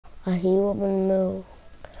He will move.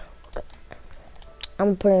 Okay.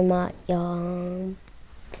 I'm pretty much young.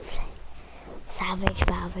 Savage,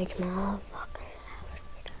 motherfucker.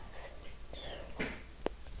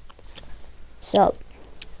 So,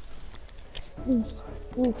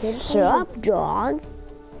 sup, dog?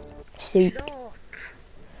 Soup.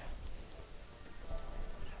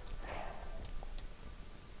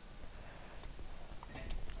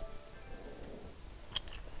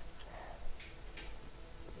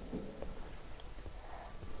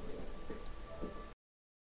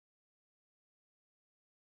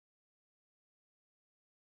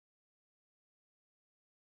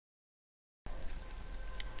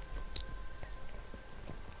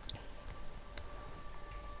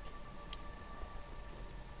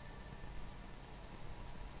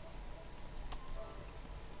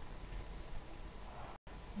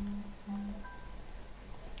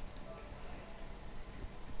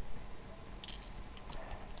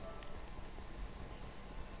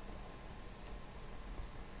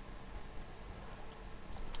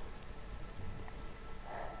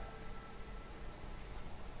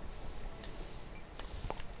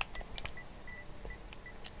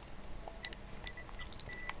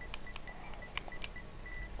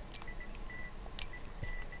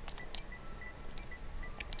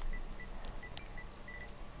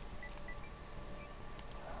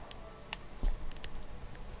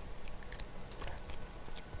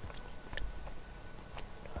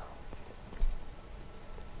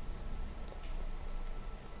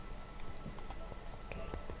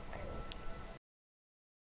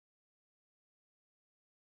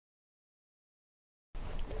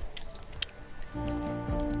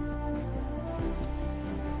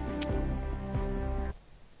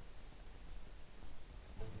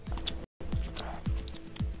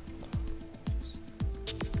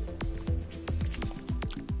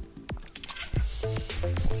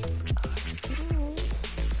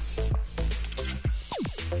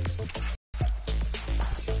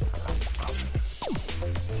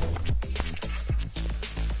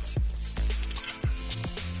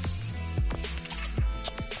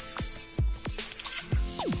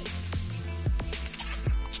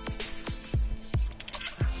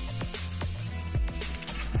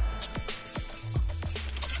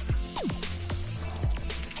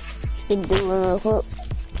 Been doing real quick.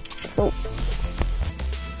 Oh.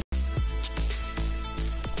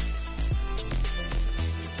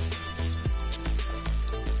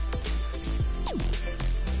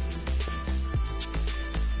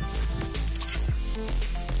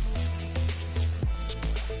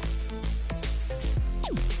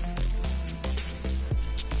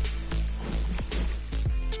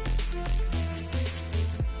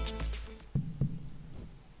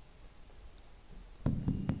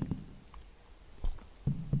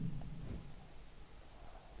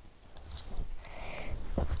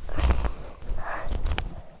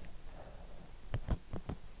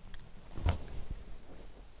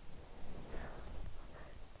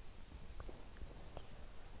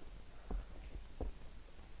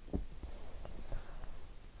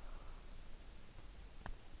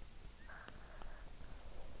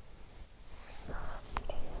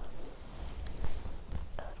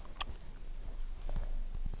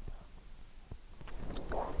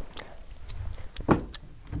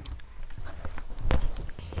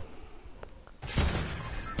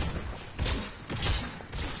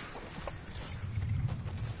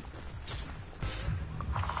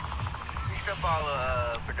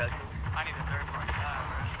 Follow production. I need a third party.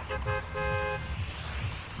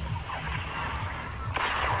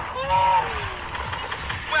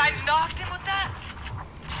 Wait, I knocked him with that?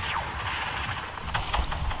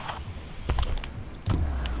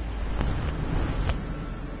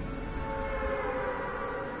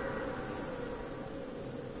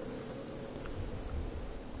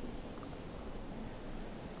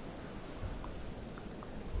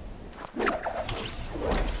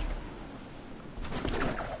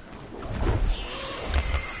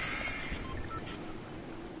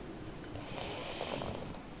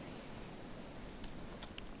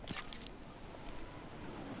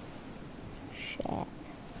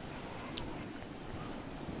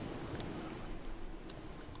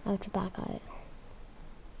 I have to back at it.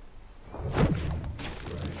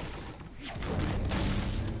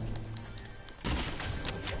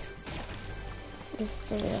 Just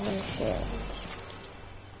do it on shit.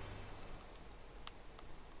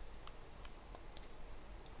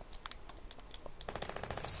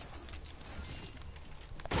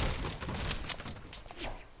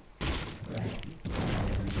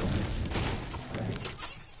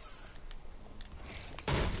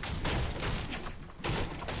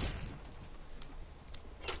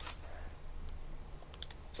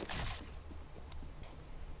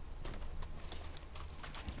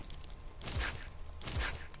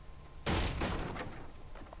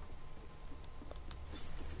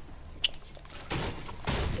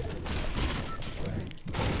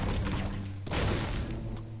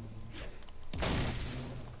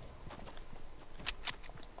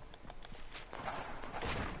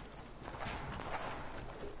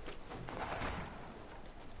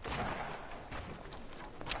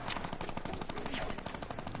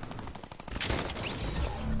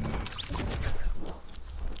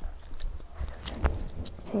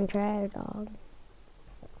 fucking trash, dog.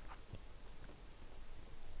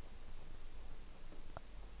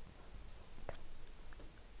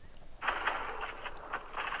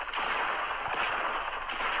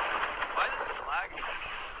 Why is this lagging?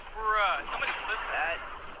 Bruh, somebody clip that.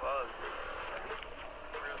 Whoa.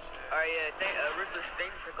 Real shit. Alright, yeah, Ruthless,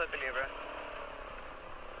 thank you for clipping here, bro.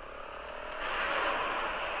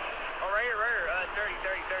 Oh, right here, 30.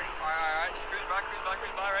 Alright, just cruise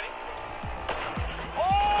by, ready?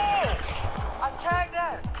 Oh! I tagged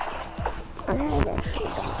that!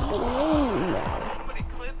 Somebody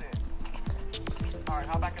clip it. Alright,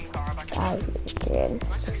 hop back in the car, That was good.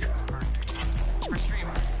 Push it. For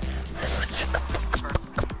streaming.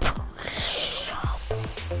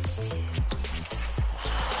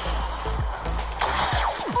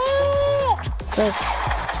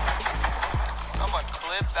 Someone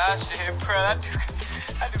clip that shit, bro.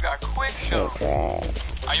 That dude got quick show.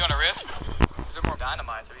 Are you on a risk? Is there more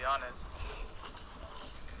dynamite, to be honest?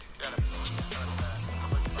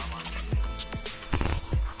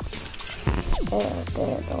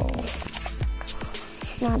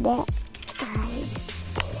 Not that.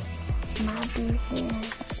 My business.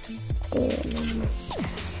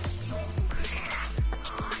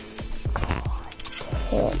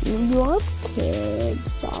 New York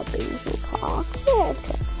kids are being so toxic.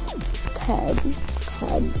 Kids.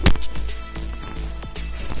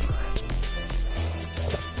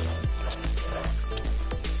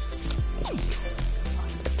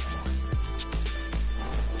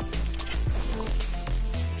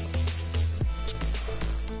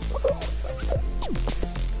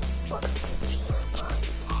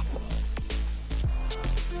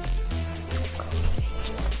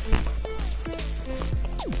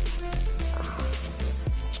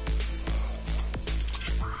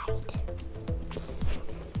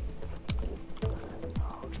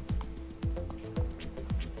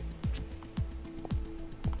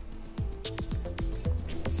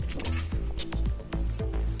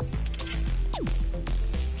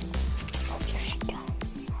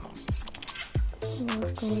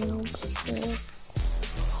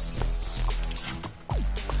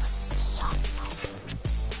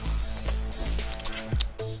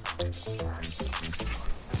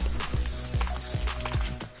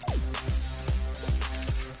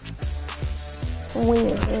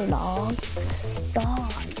 Weird dog.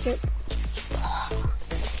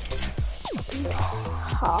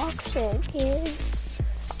 Toxic kid.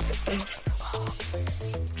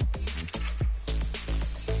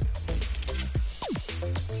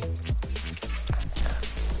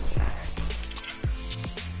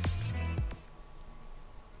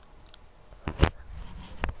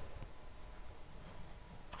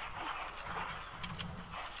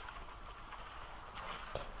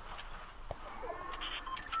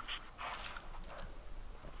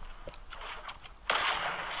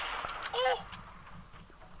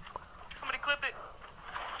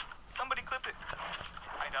 Somebody clip it.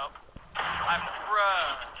 I know.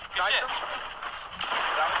 Bruh. Good shit.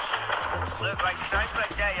 Look, like snipes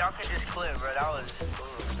like that, y'all can just clip, bro. That was cool.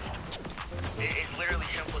 It's literally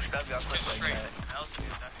simple stuff y'all clip like that. Else is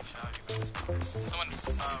definitely shot you. Someone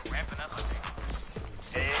ramping up, I think.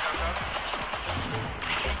 Yeah, no problem.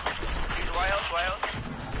 Use White House.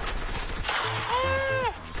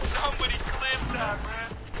 Somebody clipped that, man.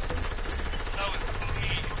 That was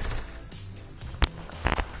clean.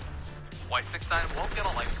 Why 6ix9ine won't get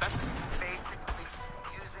a life sentence? Basically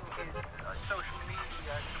using his social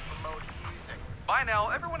media to promote music. By now,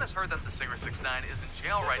 everyone has heard that the singer 6ix9ine is in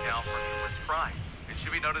jail right now for numerous crimes. It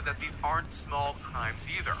should be noted that these aren't small crimes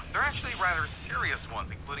either. They're actually rather serious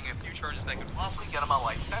ones, including a few charges that could possibly get him a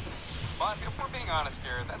life sentence. But if we're being honest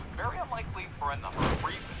here, that's very unlikely for a number of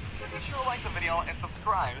reasons. Be sure to like the video and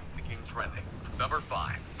subscribe to King Trending. Number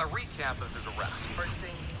 5, a recap of his arrest. First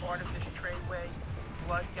thing, Artificial Tradeway,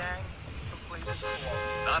 Blood Gang, completed.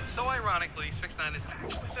 Not so ironically, 6ix9ine has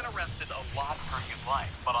actually been arrested a lot during his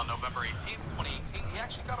life. But on November 18th, 2018, he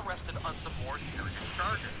actually got arrested on some more serious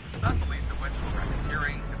charges. Not the least of which were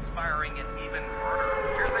racketeering, conspiring, and even murder.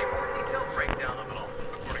 Here's a more detailed breakdown of it all.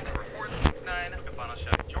 According to reports, 6ix9ine, Gafana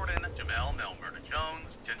Chef Jordan, Jamel Mel Murder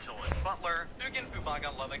Jones, Gentilis Butler, Dugan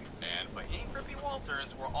Ubagan Levick, and Fahim Grippy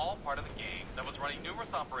Walters were all part of the gang that was running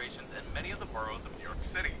numerous operations in many of the boroughs of New York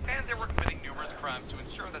City. And they were committing numerous crimes to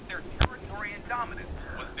ensure that their territory and dominance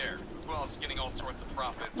was there, as well as getting all sorts of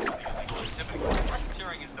profits from the illegal activity.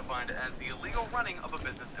 Racketeering is defined as the illegal running of a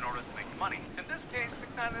business in order to make money. In this case,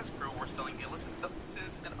 6ix9ine and his crew were selling illicit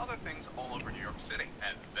substances and other things all over New York City.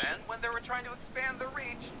 And then, when they were trying to expand their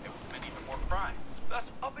reach, they would commit even more crimes,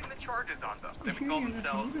 thus upping the charges on them. They would call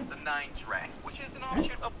themselves the 9 Dre, which is an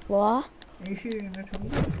offshoot of... What? Are you shooting at him?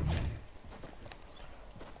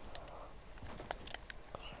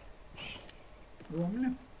 Go on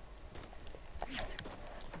now.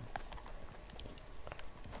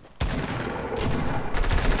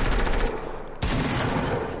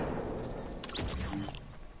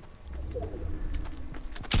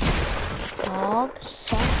 Dog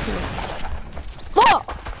seconds. Fuck!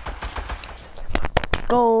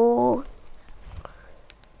 Go.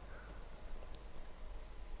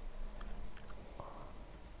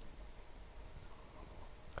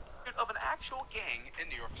 Of an actual gang in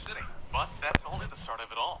New York City. But that's only the start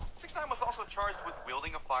of it all. 6ix9ine was also charged with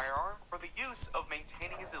wielding a firearm for the use of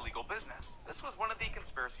maintaining his illegal business. This was one of the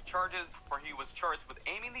conspiracy charges, where he was charged with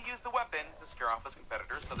aiming to use the weapon to scare off his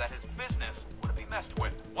competitors so that his business wouldn't be messed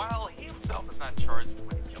with. While he himself is not charged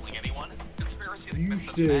with killing anyone, conspiracy to commit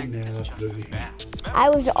such an act is just as bad. I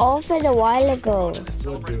was off it a while ago.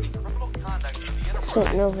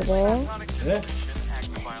 Sitting over there. Yeah?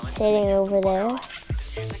 Sitting over there.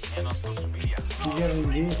 You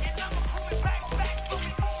getting heat?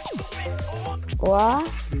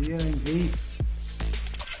 What? You getting heat?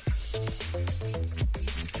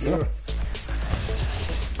 Sure.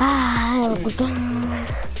 Ah, The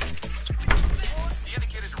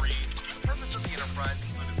indicated read, the purpose of the enterprise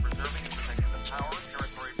included preserving and protecting the power and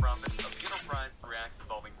territory profits of the enterprise through acts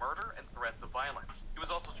involving murder and threats of violence. He was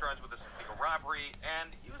also charged with assisting a robbery and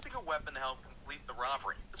using a weapon to help complete the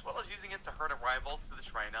robbery, as well as using it to hurt a rival to the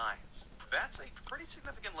Shrine-Eyes. That's a pretty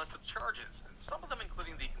significant list of charges, and some of them,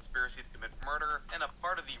 including the conspiracy to commit murder and a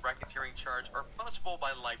part of the racketeering charge, are punishable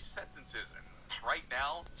by life sentences. And right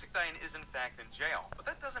now, 6ix9ine is in fact in jail, but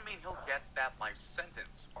that doesn't mean he'll get that life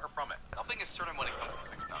sentence. Far from it. Nothing is certain when it comes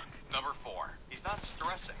to 6ix9ine. Number 4, he's not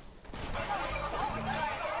stressing.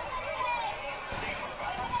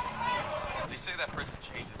 They say that prison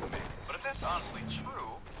changes a man, but if that's honestly true,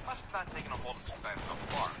 it must have not taken a hold of 6ix9ine so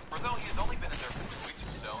far. For though he has only been in there for 2 weeks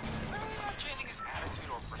or so, he's not changing his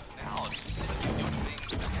attitude or personality. He's just doing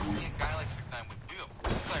things that only a guy like 6ix9ine would do.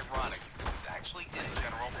 This is ironic, because he's actually in the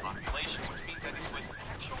general population, which means that he's with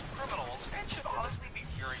actual criminals and should honestly be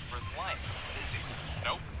fearing for his life. Is he?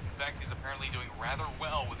 Nope. In fact, he's apparently doing rather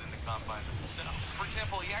well within the confines of the cell. For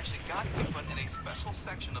example, he actually got to be put in a special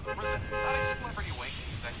section of the prison. Not a celebrity wing,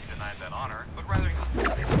 he was actually denied that honor, but rather he was put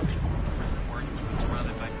in a section of the prison where he would be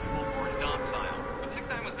surrounded by people who are docile. When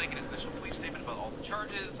 6ix9ine was making his initial police statement about all the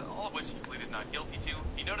charges, all of which he pleaded not guilty to,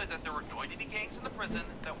 he noted that there were going to be gangs in the prison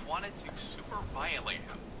that wanted to super violate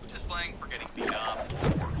him, which is slang for getting beat up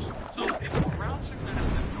or worse. So if around 6ix9ine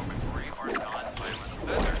in his dormitory are non-violent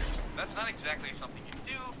offenders, that's not exactly something you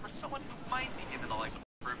do for someone who might be given the likes of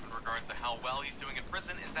proof in regards to how well he's doing in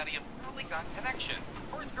prison is that he apparently got connections.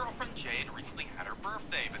 Or his girlfriend Jade recently had her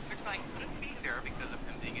birthday, but 6ix9ine couldn't be there because of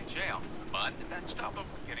him being in jail. But did that stop him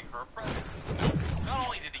from getting her a present? Nope. Not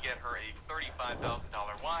only did he get her a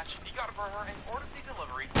 $35,000 watch, he got for her an orderly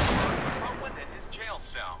delivery from within his jail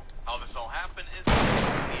cell. How this all happened is in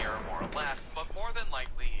the air, more or less, but more than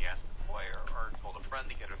likely he asked his lawyer or told a friend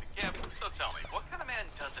to get her the gift. So tell me, what kind of man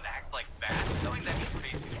doesn't act like that, knowing that he's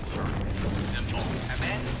facing these charges? Simple. A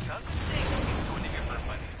man who doesn't think he's going to get hurt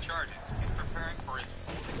by these charges. He's preparing for his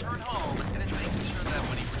return home and is making sure that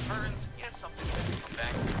when he returns, he has something to come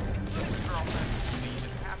back to, including his girlfriend, who will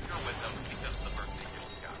even happier with him because of the birthday gift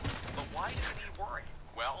he got. But why did he worry?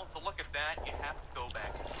 Well, to look at that, you have to go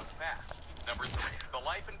back into his past. Number 3, the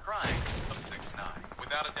life and crime of 6ix9ine.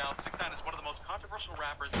 Without a doubt, 6ix9ine is one of the most controversial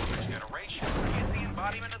rappers of this generation. He is the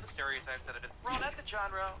embodiment of the stereotypes that have been thrown at the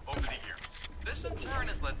genre over the years. This in turn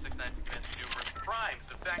has led 6ix9ine to commit numerous crimes.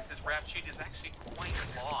 In fact, his rap sheet is actually quite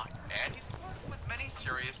long, and he's loaded with many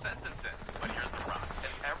serious sentences. But here's the problem.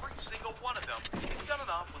 In every single one of them, he's done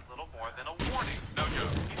it off with little more than a warning. No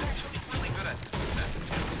joke. He's actually really good at this.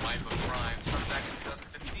 His life of crime started back in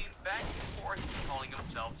 2015, back before he was calling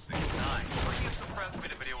himself 6ix9ine. Where he and some friends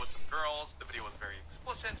made a video with some girls. The video was very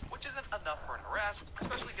explicit, which isn't enough for an arrest,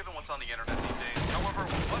 especially given what's on the internet these days. However,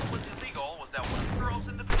 what was illegal was that one of the girls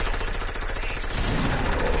in the video was underage.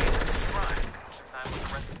 Crime. 6ix9ine was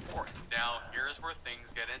arrested for it. Now, here's where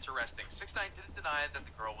things get interesting. 6ix9ine didn't deny that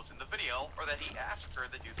the girl was in the video, or that he asked her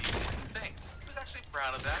to do these things. He was actually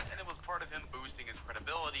proud of that, and it was part of him boosting his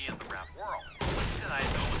credibility in the rap world. What he denied,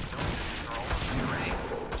 though, was knowing that the girl was underage,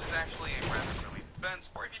 which is actually a rather brilliant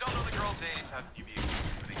defense, or if you don't know the girl's age, how can you be a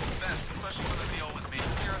defense, especially when the video was made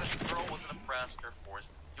clear that the girl wasn't oppressed or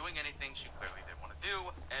forced doing anything she clearly didn't want to do,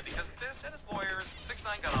 and because of this and his lawyers,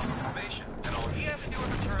 6ix9ine got off on probation, and all he had to do in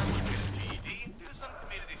return was get a GED, do some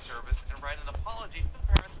community service, and write an apology to the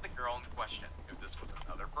parents of the girl in question. If this was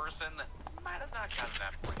another person, he might have not gotten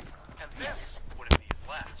that point, and this wouldn't be his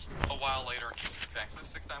last. A while later in Houston,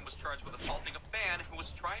 Texas, 6ix9ine was charged with assaulting a fan who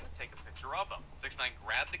was trying to take a picture of him. 6ix9ine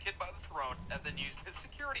grabbed the kid by the throat and then used his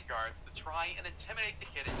security guards to try and intimidate the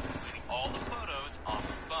kid into deleting all the photos off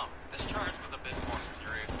his phone. This charge was a bit more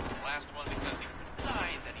serious than the last one because he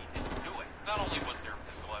denied that he didn't do it. Not only was there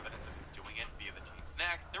physical evidence of him doing it via the teen's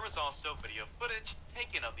neck, there was also video footage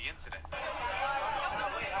taken of the incident.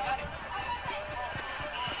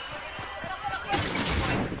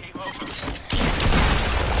 Came over.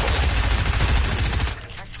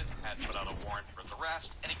 Texas had put out a warrant for his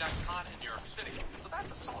arrest, and he got caught in New York City. So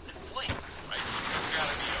that's assault in flagrant, right? There's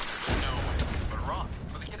gotta be no way to put it wrong.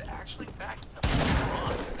 But the kid actually backed up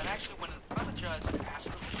wrong, and actually went in front of the judge and asked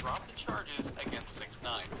him to drop the charges against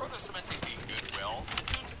 6ix9ine, further cementing the goodwill. The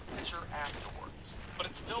two took a picture afterwards. But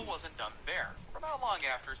it still wasn't done there. For not long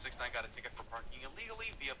after, 6ix9ine got a ticket for parking illegally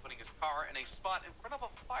via putting his car in a spot in front of a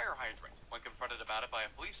fire hydrant. When confronted about it by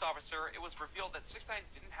a police officer, it was revealed that 6ix9ine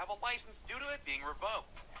didn't have a license due to it being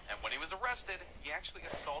revoked. And when he was arrested, he actually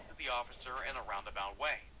assaulted the officer in a roundabout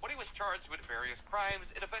way. When he was charged with various crimes,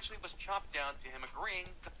 it eventually was chopped down to him agreeing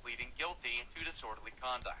to pleading guilty to disorderly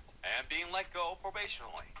conduct and being let go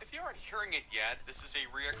probationally. If you aren't hearing it yet, this is a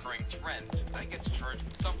reoccurring trend. 6ix9ine gets charged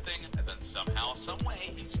with something, and then somehow, some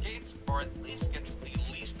way, he skates or at least gets the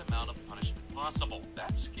least amount of punishment possible.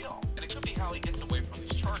 That's skill, and it could be how he gets away from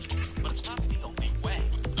these charges, but it's not the only way.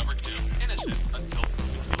 Number 2, innocent until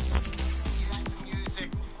proven guilty. Using the music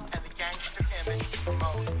and the gangster image to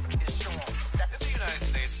promote his song. In the United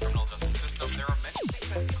States criminal justice system, there are many things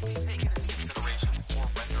that need to be taken into consideration before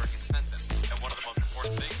rendering a sentence, and one of the most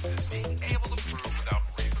important things is being able to prove without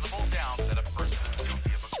reasonable doubt that a person is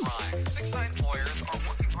guilty of a crime. 6ix9ine lawyers are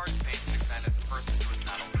working hard to paint 6ix9ine as a person who is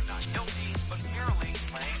not only not guilty, but merely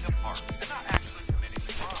playing a part and not actually committing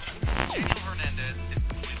the crime. Daniel Hernandez is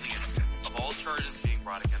completely innocent of all charges being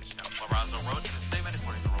brought against him. Lorenzo wrote in a statement,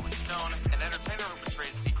 according to Rolling Stone, an entertainer who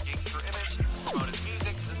portrays a gangster image to promote his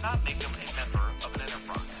music does not make him a member of an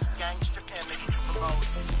enterprise. Gangster image to promote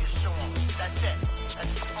his song. That's it.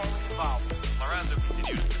 That's the only involvement. Lorenzo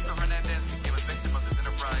continued, Mr. Hernandez became a victim of this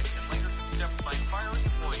enterprise and later took steps by firing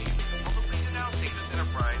employees, publicly denouncing this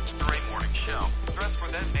enterprise during a morning show. Threats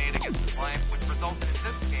were then made against his life, which resulted in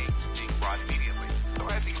this case being brought immediately. So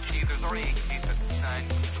as you can see, there's already a case at 6ix9ine,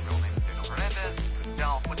 the real name is Daniel Hernandez,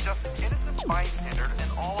 himself was just an innocent bystander in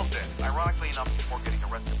all of this. Ironically enough, before getting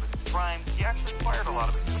arrested for his crimes, he actually fired a lot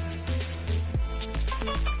of his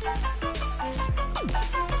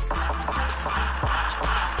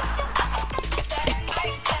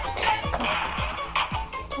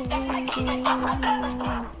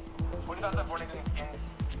What about the boarding skins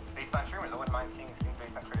based on streamers? I wouldn't mind seeing skins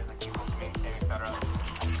based on creators like people, community, etc.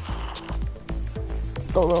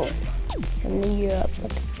 Go. And then you're up.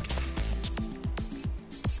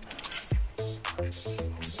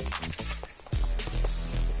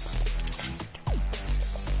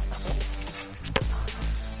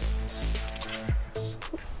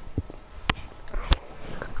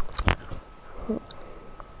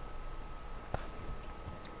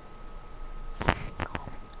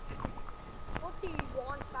 What do you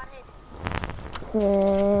want, Fathead?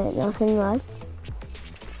 Nothing much.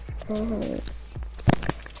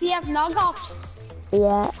 Do you have knockoffs?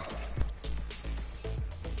 Yeah,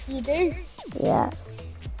 You do? yeah.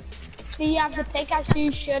 Do you have the pickaxe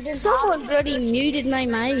you shouldn't Someone have? bloody muted my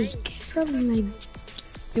mic. Probably my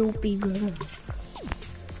dopey brother.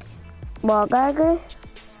 What, Gregor?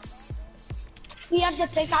 Do you have the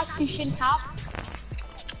pickaxe you shouldn't have?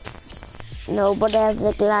 No, but I have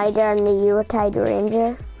the glider and the Eurotide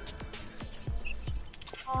Ranger.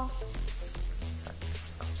 Oh.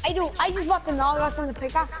 I just bought the knockoffs and the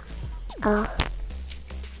pickaxe.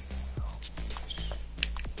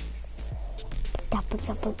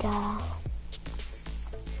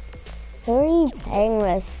 Who are you playing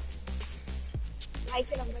with? I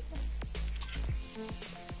can make it.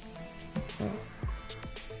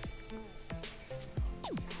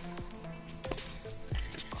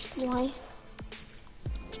 Why?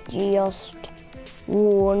 Just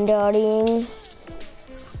wondering.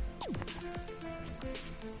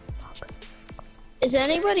 Is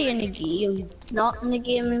anybody in the game? Not in the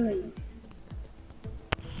game, I mean.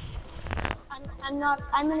 I'm not.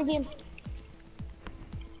 I'm in the game.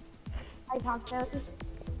 I talked about it.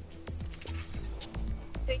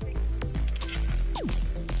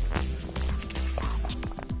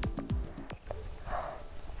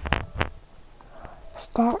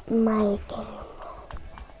 Start my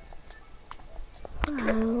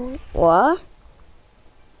game. What?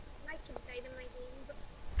 I can play in my game, but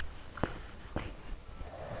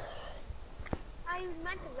I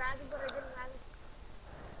meant to rather, but I didn't rather.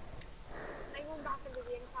 I I'm going back in the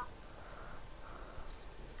game chat.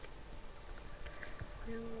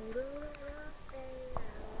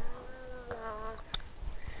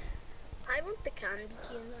 I want the candy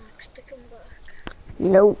cane axe to come back.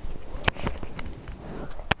 Nope.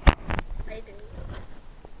 I do.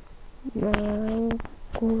 No.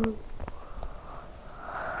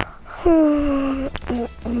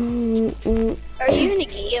 Are you in a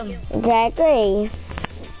game? Exactly.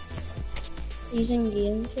 Using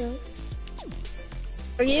game Phil?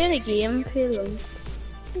 Are you in a game, Phil?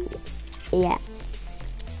 Yeah.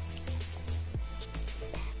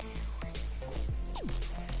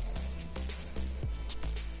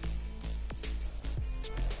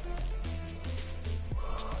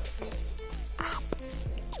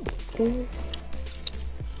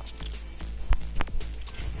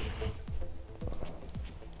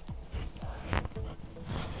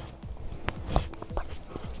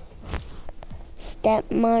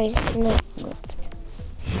 Step my snap.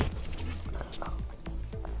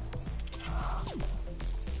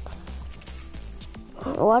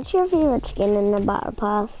 What's your favorite skin in the battle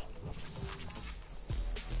pass?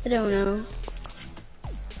 I don't know.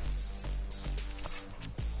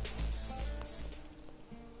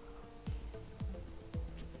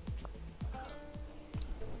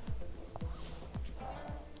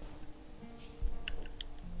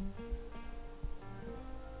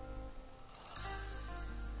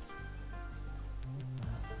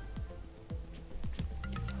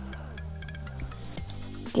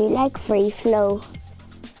 Do you like free flow?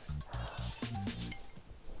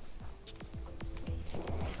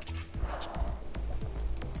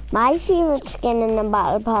 My favorite skin in the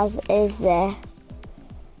battle pass is the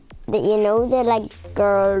you know, the like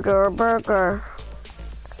girl burger.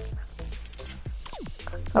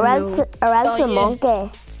 Or else the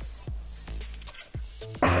monkey.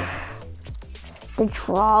 The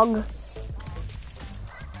trog.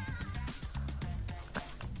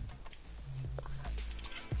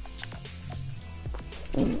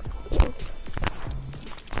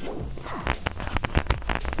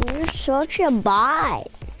 You're such a bot.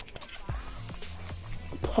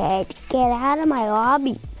 Kid, get out of my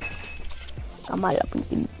lobby. Come on,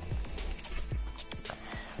 lobby.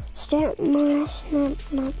 Start my snap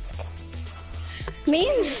nuts. Me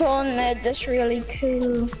and Sean made this really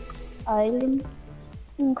cool island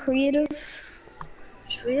and creative.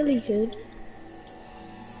 It's really good.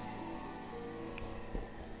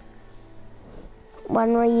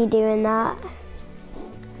 When were you doing that?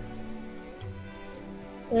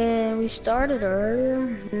 We started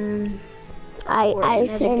earlier. I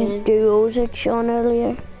Fortnite played again. duos with Sean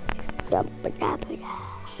earlier.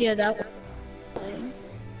 Yeah, that.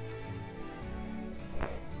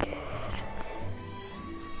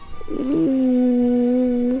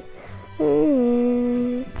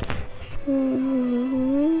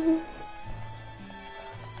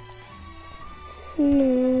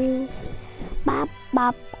 Bop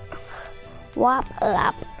bop. Wop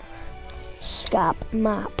lap. Scop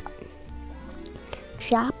mop.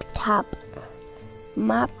 Chop top.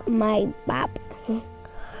 Mop my bop.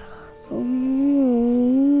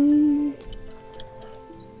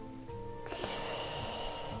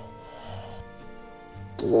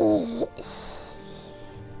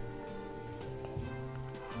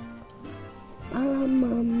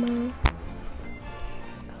 Mama.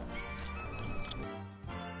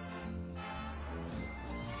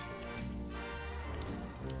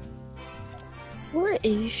 Where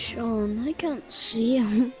is Sean? I can't see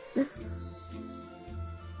him.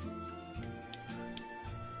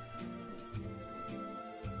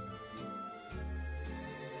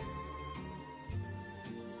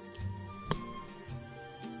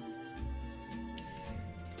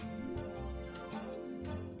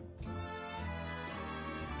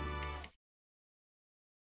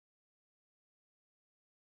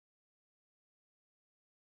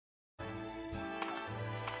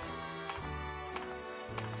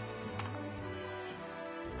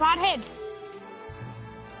 Flathead.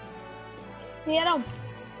 Get him.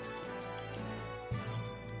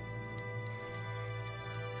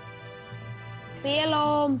 Feel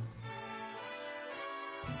him.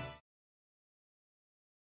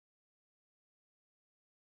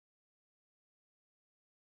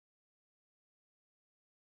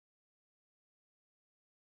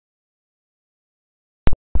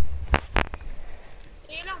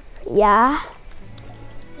 Yeah,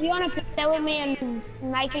 You wanna play with me and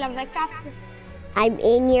Michael and Victor? I'm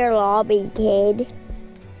in your lobby, kid.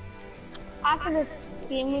 After this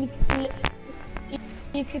game,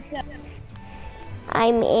 you could play.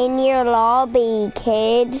 I'm in your lobby,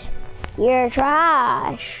 kid. You're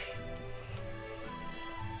trash.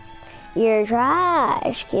 You're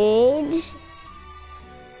trash, kid.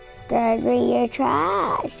 Gregory, you're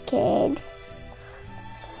trash, kid.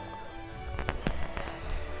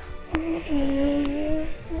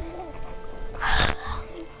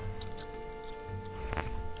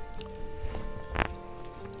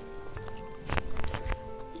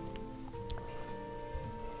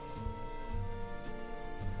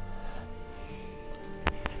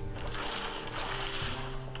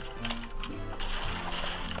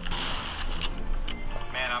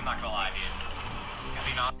 Man, I'm not gonna lie, dude. Have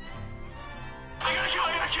you not? I gotta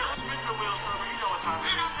kill. Spin the wheel, Summer. You know what time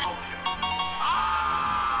it is. Okay.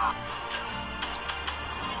 Ah!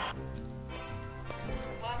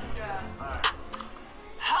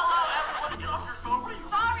 Hello, everyone. Get off your phone. Where are you?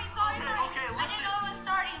 Sorry. Okay, I listen. didn't know it was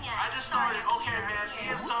starting yet. I just started. Okay, man.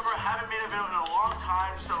 Me and Summer haven't made a video in a long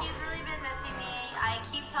time, so. He's really been missing me. I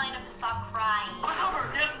keep telling him to stop crying. Summer,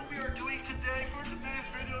 guess what we are doing today for today's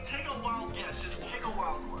video? Take a wild guess. Just take a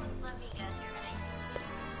wild one. Let me guess, you're gonna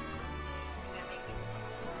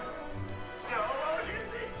Yeah, what do you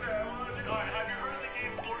think, man? Alright, have you heard of the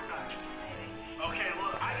game Fortnite? Okay,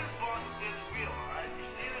 look, I just bought this wheel, alright? You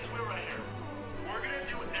see this wheel right here? We're gonna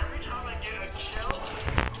do every time I get a kill.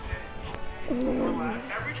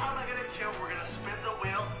 Relax. Every time I get a kill, we're gonna spin the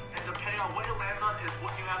wheel, and depending on what it lands on is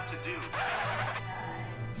what you have to do.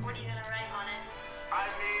 What are you gonna write on it?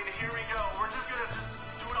 I mean, here we go. We're just gonna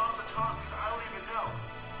do it off the top because I don't even know.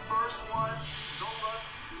 First one, don't look.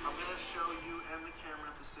 I'm gonna show you and the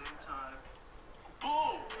camera at the same time.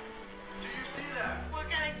 Boom! Do you see that? What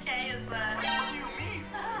kind of K is that? What do you mean?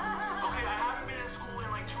 Okay, I haven't been in school in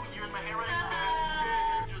like 2 years. My handwriting's bad.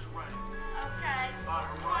 Yeah, you're just right. Okay.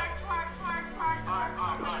 Alright.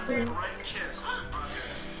 Right kiss. Okay.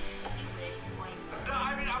 No,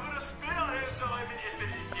 I mean, I'm gonna spin on it, so I mean,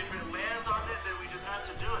 if it lands on it, then we just have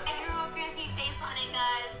to do it. Everyone gonna see face on it,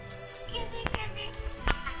 guys. Kissy. Never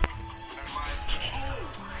mind. Boom!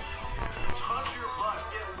 Touch your butt.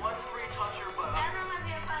 Get one free touch your butt. Everyone's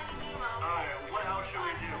gonna find Nemo. Alright, what else should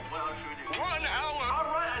we do? 1 hour!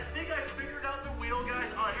 Alright, I think I figured out the wheel,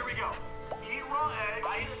 guys. Alright, here we go. Eat raw egg,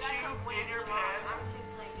 ice cube in your pants. I'm too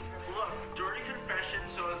sleepy for this. Look, dirty confession,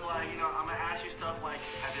 so it's like, you know, I'm gonna ask you stuff like,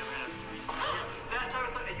 have you ever had a threesome? That type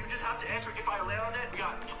of stuff, and you just have to answer. If I land on it, we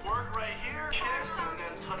got twerk right here, kiss, and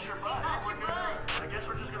then touch your butt. Touch your butt. I guess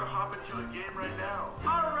we're just gonna hop into a game right now.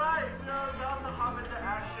 Alright, we are about to hop into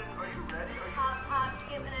action. Are you ready? Hop,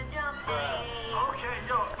 skipping and jumping. Okay,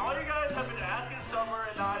 yo, all you guys have been asking Summer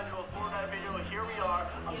and I to do a Fortnite video, and here we are.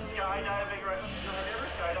 I'm skydiving right now. Have you ever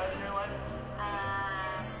skydived in your life?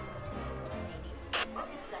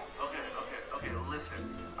 Okay, listen.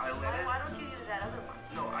 I landed. Why don't you use that other one?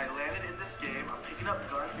 No, I landed in this game. I'm picking up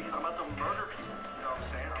guns because I'm about to murder people. You know what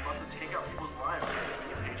I'm saying? I'm about to take out people's lives.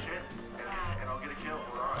 Be patient, and I'll get a kill.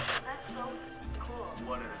 We're on. That's so cool.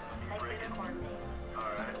 What is? Like unicorn thing.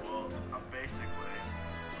 Alright, well, I'm basically.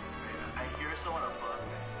 I hear someone above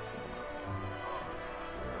me.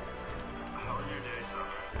 How was your day,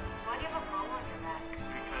 Summer? Why do you have a bow on your back?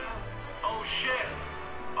 Because. Oh shit!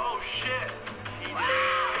 He did.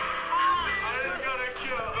 I just got a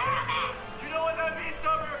kill. You know what that means,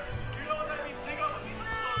 Summer? You know what that means? Take off a piece of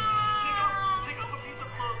clothing. Take off a piece of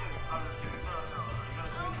clothing. I'm just kidding. No. You gotta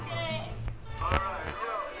speak your mind. Alright,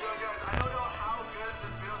 yo guys, I don't know how good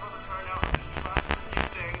this video's about to turn out. I'm just trying a few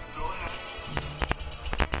things. Go ahead.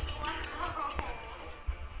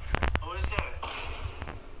 What is that?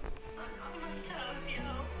 Suck on my toes, yo.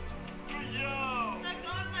 Yo! Suck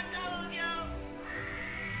on my toes, yo.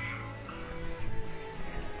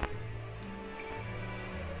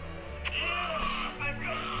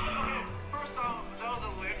 Okay, first off, that was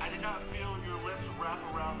a lick. I did not feel your lips wrap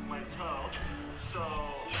around my toe. So,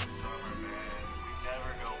 Summer, man, we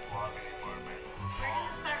never go vlog anymore, man. We're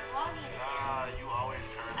gonna start vlogging. Nah, you always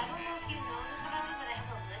curve I don't me. know if you know this about me, but I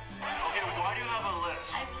have a list. Okay, why do you have a list?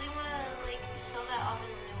 I really wanna show that off in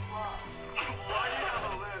the new vlog. Why do you have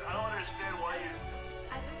a list? I don't understand why you.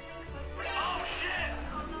 I just think it's Oh shit!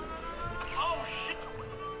 no. Oh shit!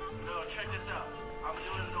 No, check this out. I'm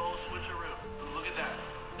doing the old switcheroo. Look at that.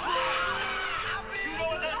 You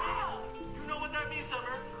know what that means,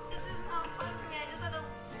 Summer? This is not funny. I just had to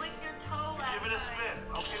lick your toe last Give it a time. spin.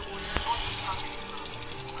 Okay, well you're fucking happy.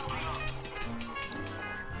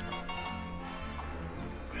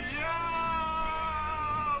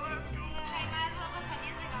 Yeah! Let's go! Okay, might as well put some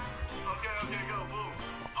music on. Okay, go, boom.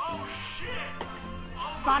 Oh shit!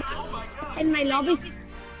 But Oh my god! in my lobby.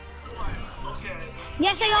 Okay.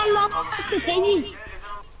 Yes, I unlocked the thingy.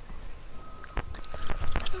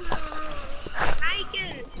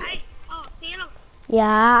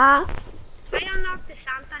 Yeah. I unlocked the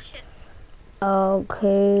Santa shit.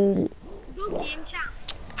 Okay. Good game, champ.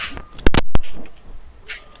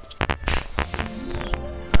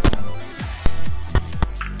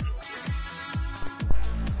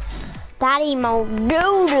 Daddy Mo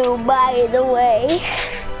doo-doo, by the way.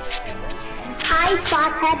 Hi,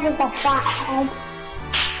 fathead with a fat head.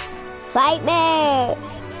 Fight me!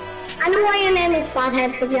 I know why your name is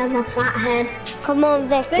fathead because you have a fat head. Come on,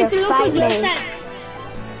 Victor, fight me.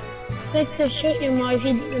 Victor, shut your mouth.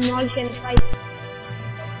 Your mouth can't fight.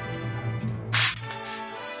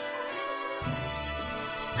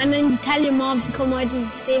 And then tell your mom to come out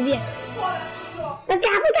and save you. Victor,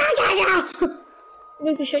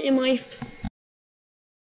 shut your mouth.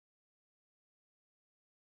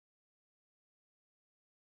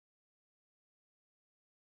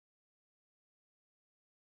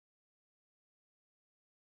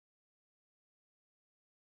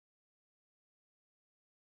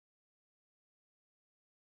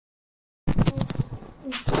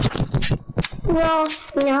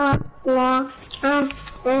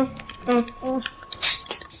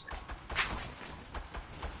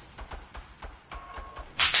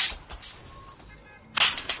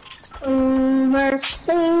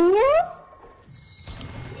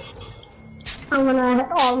 I'm gonna hit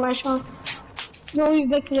all my shots. No, you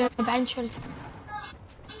Victor, eventually.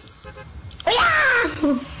 I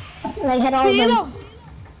hit all of Feel them. him!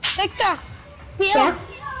 Victor! Feel Yeah? him!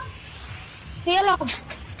 Feel him!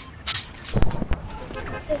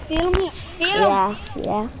 Feel me? Feel him!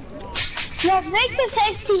 Yeah. No, Victor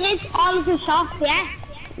says he hits all of his shots, yeah?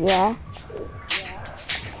 Yeah.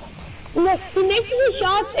 Look, he misses the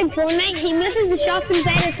shots in Fortnite, he misses the shots in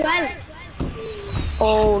bed as well.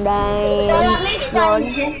 Oh, Well, at least I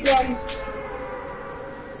damn. hit them.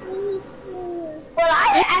 Well,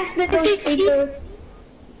 I asked those people.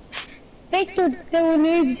 Victor, they were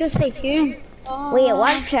noobs just like you. Wait,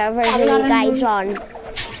 what servers are you guys on?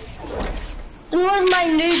 Who was my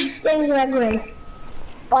noob thing, Gregory?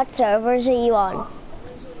 What servers are you on?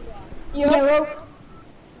 Zero.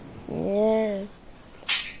 Yeah.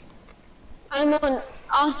 I'm on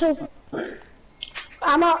auto.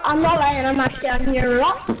 I'm not lying, I'm actually on your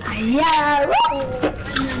rock. Yeah,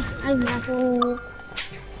 I'm not.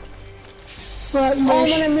 but Oh,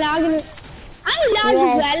 when I'm lagging. I'm lagging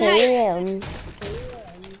as well, like. Same.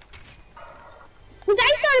 When I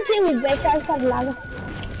started playing with Victor, I started lagging.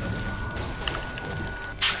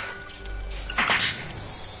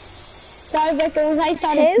 Sorry, Victor, when I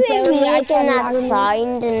started Who playing is with you, I making started that lagging.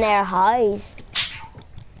 sound in their house?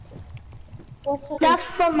 that's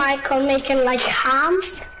for Michael making like ham.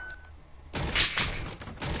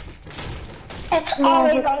 It's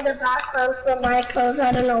always on the background for Michael's,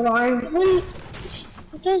 I don't know why.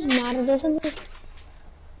 It doesn't matter, doesn't it?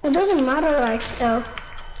 It doesn't matter like still.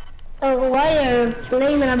 So why are you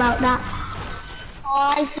blaming about that?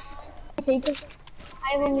 Oh, I people. I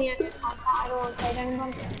have only I don't want to fight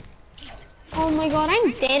anyone. Oh my god,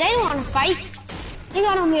 I'm dead. I don't want to fight. I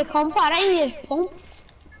got only a combat. I need a pump.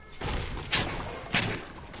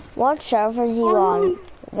 What servers you on?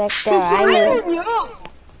 Victor, I'm I'm on Europe.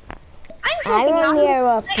 on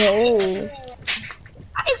Europe too.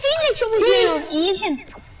 I feel like someone's playing on Asian.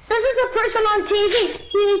 This is a person on TV.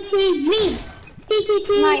 TTV.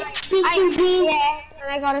 TTV. Yeah, and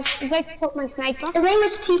I got a Victor took my sniper. His name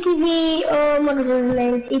is TTV. What is his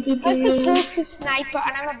name? Victor TTV. took the sniper,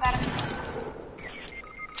 and I'm a better.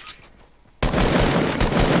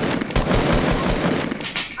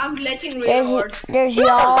 I'm glitching really hard. There's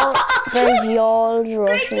y'all Break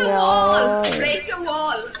rushing the wall! y'all. Break the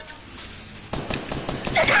wall!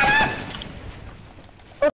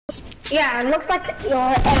 Yeah, it looks like you're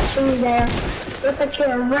actually there. Looks like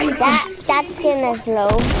you're right there. That skin is low.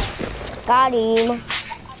 Got him.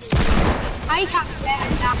 I can't play. I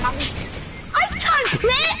can't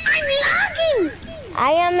play. I'm lagging.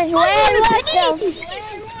 I am as well. What the?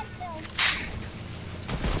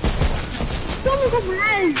 Someone come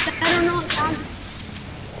help. I don't know.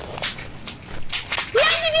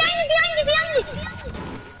 Behind you.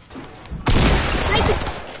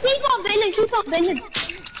 Keep on building.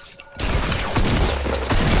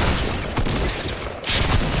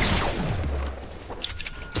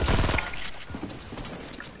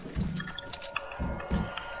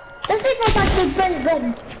 This thing was actually pretty good.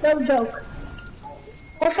 No joke.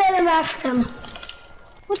 If I ever asked him.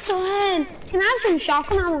 What the hell? Can I have some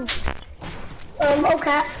shotgun ammo?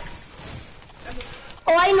 Okay.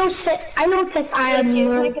 Oh, I know this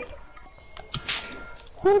iron.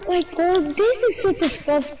 Oh my god, this is such a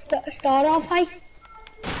start off fight.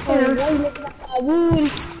 Because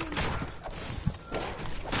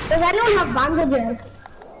I don't have bandages.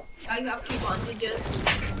 I have 2 bandages.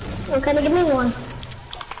 Oh, can you give me one?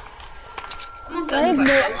 have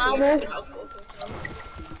no ammo.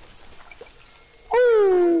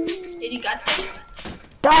 Ooh. Did you get it?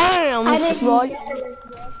 Damn, right.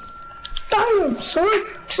 Damn, son.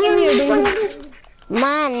 Give me a dude.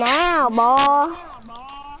 Man, now, boy.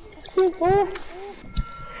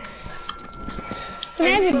 Can I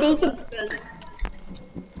have a deacon?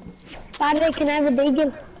 Padre, can I have a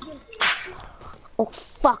deacon? Oh,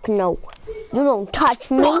 fuck no. You don't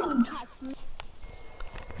touch me.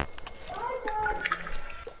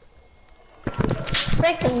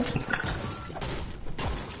 Freaking.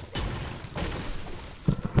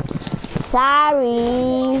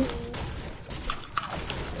 Sorry.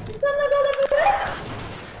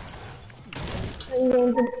 I'm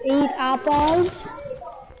going to eat apples.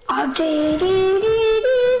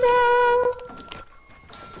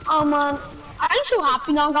 Oh man, I'm so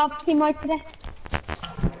happy now I got to team out today.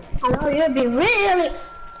 I know you'd be really.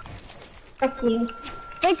 Fuck you.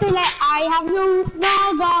 Because like, I have no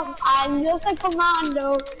small bomb, I'm just a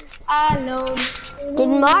commando, alone. Did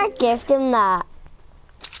Mark gift him that?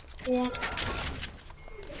 Yeah.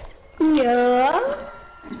 Yeah.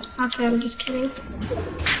 Okay, I'm just kidding.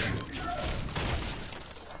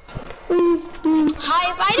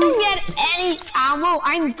 Hi, if I don't get any ammo,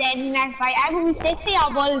 I'm dead in that fight. I have only 60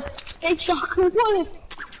 elbows, 6 shotgun bullets.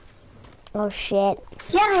 Oh shit.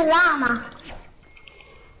 Get a llama.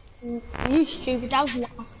 You stupid, that was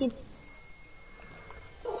last game.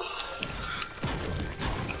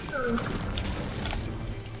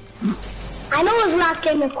 I know it's last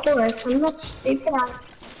game of course. I'm not stupid.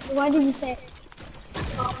 Why did you say?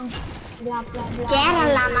 Blah, blah, blah. Get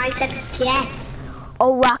a llama. I said get.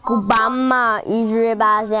 Barack Obama is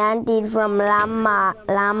represented from Llama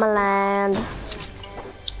Land.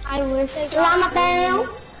 I wish I got Llama Bell.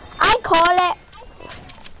 I call it.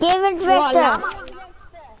 Give it Victor.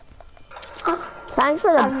 Thanks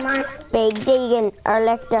for the big digging or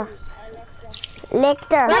Lictor.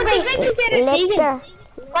 Lictor. Lictor.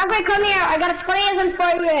 Robert, come here. I got a present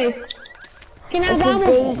for you. Can I have It's a ammo?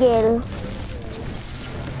 deagle.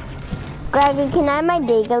 Greggy, can I have my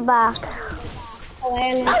deagle back? Oh,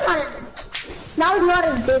 hell That was not a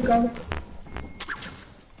big one.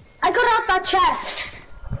 I got out that chest.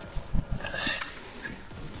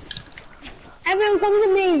 Everyone come to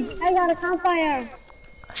me. I got a campfire.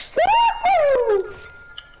 Woohoo!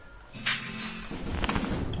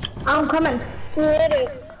 I'm coming. Ready.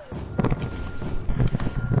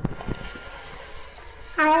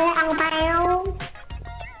 I'm down.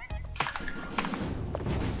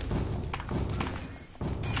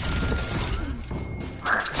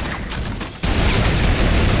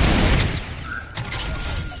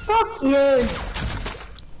 Fuck you.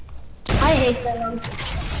 I hate that one.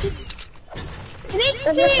 This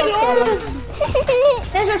is so cool.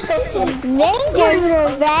 This is so cool. Victor's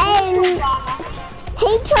revenge.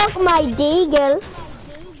 He took my deagle.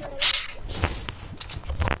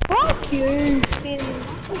 Fuck you.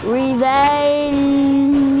 Revenge.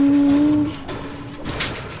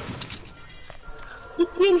 You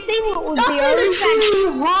can see what would Stop be being our a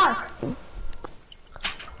true heart.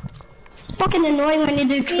 Fucking annoying when you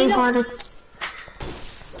do true hearted.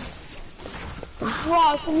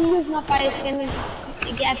 Wow, so you just not buy a skin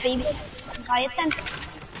and get a baby and buy it then?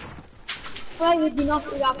 Why would you not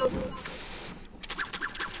do that?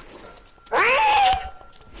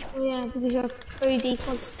 Oh yeah, because you're very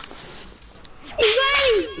decent. Is there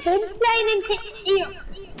any pump line into here?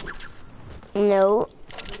 No.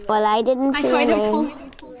 Well, I didn't I see tried to him. pump.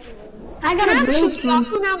 I got a blue one.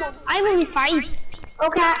 Shotgun ammo. I'm only 5.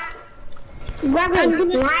 Okay. Grab it.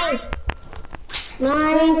 Nine.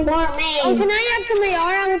 Nine for Oh, me. can I have some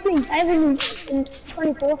AR ammo, please? I have only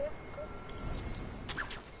 24.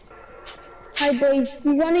 Hi boys,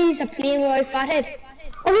 you want to use a plane where I fathead?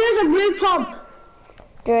 Oh, here's a blue pump.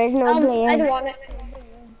 There is no I don't plane. want it.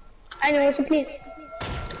 I know it's a plane.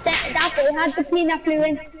 That boy had the plane that flew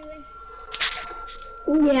in.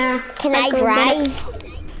 Yeah. Can I drive?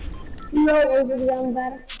 No, it was down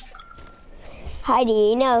better. How do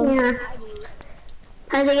you know? Yeah.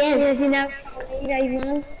 How's it Yeah, going? you know, I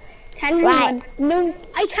won. Tell me Right. one. No,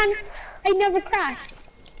 I can't. I never crashed.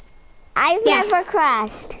 I've Yeah. never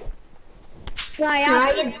crashed. Right,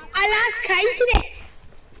 Right. I'll ask Kai today.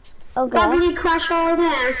 Okay. Probably crash all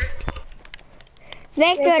there.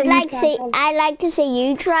 Victor, Yes, I'd like to see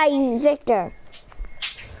you try, Victor.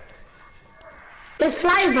 There's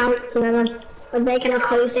flies out there. We're making a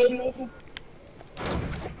cozy.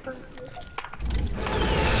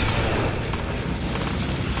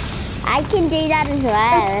 I can do that as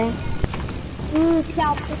well.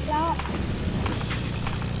 Stop.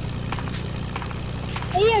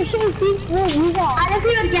 Hey, Here, shoot, these no, you got. And if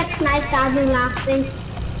you would get sniped, I'd be laughing.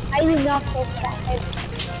 I will not go that.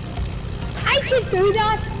 I could do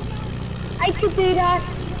that. I could do that.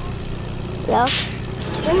 Look.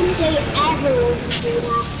 Don't say ever would do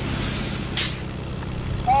that.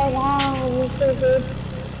 Oh wow, you're so good.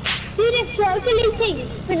 See this circly thing?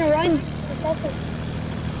 Spin around.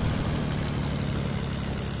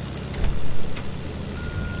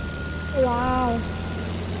 Wow.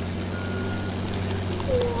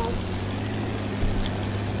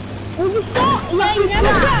 Would you stop? Yeah, you never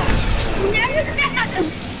got. You never got.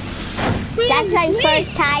 That's my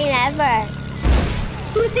first time ever.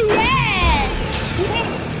 Yeah.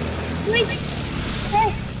 Wait. Hey.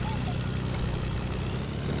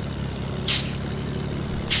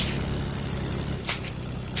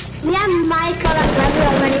 Yeah, Michael and Brother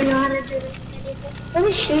already know how to do this. Let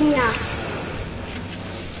me shoot you.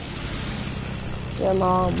 Your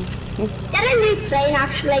mom. Get a new plane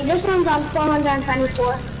actually. This one's on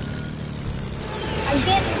 424.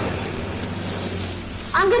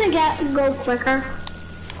 I'm gonna go quicker.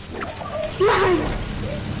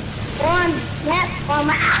 One, yes, on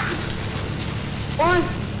my ass. One.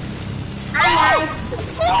 Hi,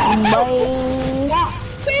 Bye. yeah.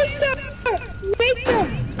 Victor!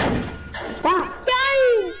 What?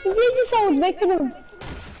 Guys! You just sold Victor!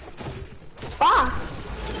 What?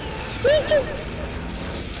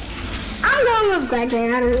 I'm going with Gregory,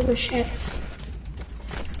 I don't give a shit.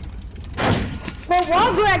 But what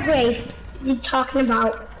Gregory you talking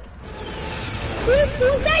about?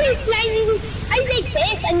 Who's that you playing? I like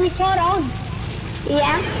this and you caught on.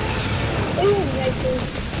 Yeah?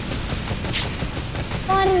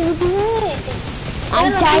 What are you doing?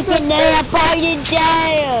 I'm taking their apartment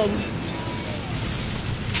down.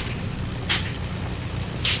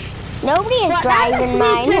 Nobody is driving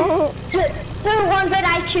mine. 200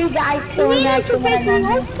 IQ guys.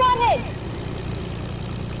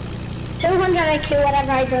 200 IQ,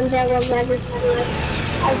 whatever I done there will never settle.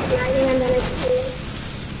 I was driving and then it's too late.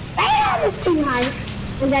 Bam! It's too high.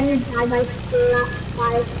 And then you die by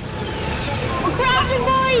 5. Grab the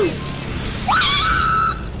boy!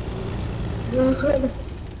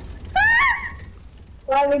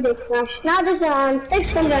 Why did they crash? Now this is on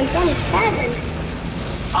 627.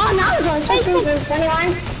 Oh, now it's on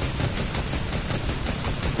 621.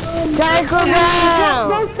 Go down.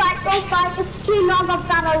 Go fight. It's too long of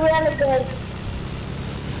that are really good.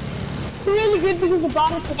 It's really good because the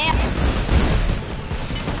bottom's in there.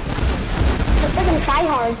 They're freaking try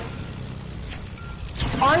hard.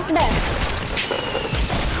 Aren't they?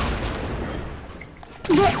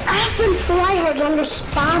 They're acting tryhards on the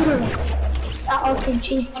spawner. That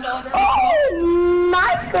RPG. Oh,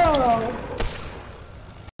 Michael!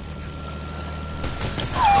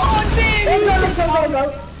 Oh, damn! Go.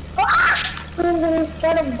 I'm gonna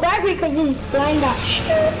get him back because he's blind that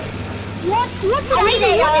shit. What did I need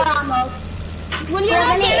I AR do? ammo. Well, you're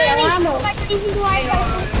not need getting AR any. ammo. Like, easy to ride.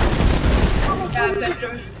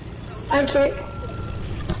 Okay.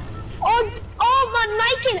 Oh man,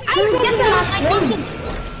 Michael! I Dude, get the last one. Michael!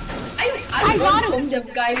 I got him, the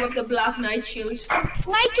guy with the black knight shield.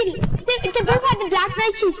 Michael, the boy had the black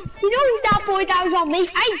knight shield. You know that boy that was on me?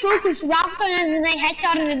 I broke his rock gun and then I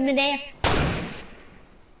headshot him in midair.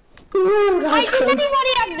 Ooh, I that's think cool.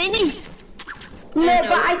 anybody have minis. No,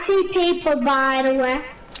 but I see people by the way.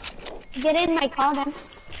 Get in my car then.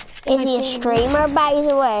 Is he a streamer, by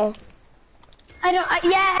the way? I don't,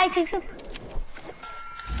 yeah, I think so.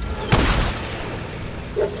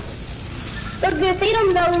 Look, you see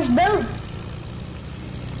them though, his build.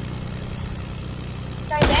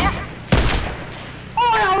 Right there.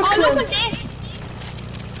 Oh, that was Oh, look cool. at this.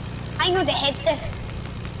 I'm going to hit this.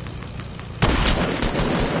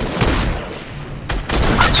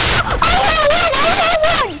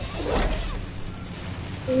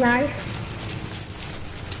 Nice.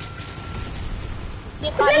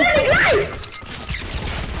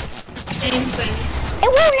 Same thing. It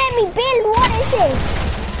won't let me build. What is this?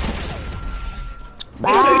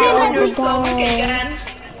 You're on your Bye. stomach again.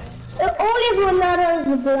 The only one that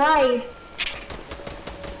is blind.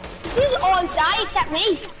 You all die except me.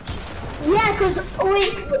 Yeah, because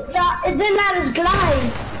then that is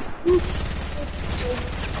blind.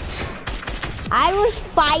 I was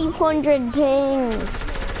 500 ping.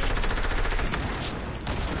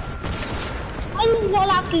 I was all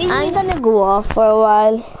actually. I'm gonna go off for a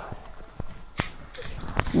while.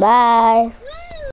 Bye.